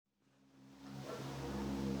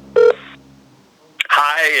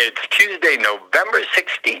Today it's Tuesday, November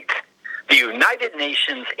 16th, the United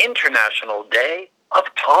Nations International Day of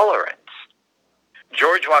Tolerance.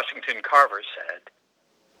 George Washington Carver said,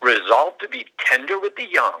 "Resolve to be tender with the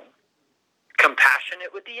young,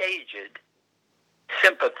 compassionate with the aged,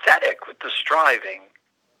 sympathetic with the striving,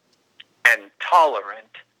 and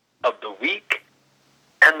tolerant of the weak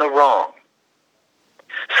and the wrong."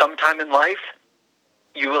 Sometime in life,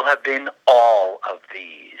 you will have been all of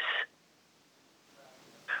these.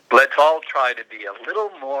 Let's all try to be a little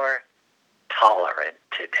more tolerant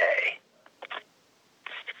today.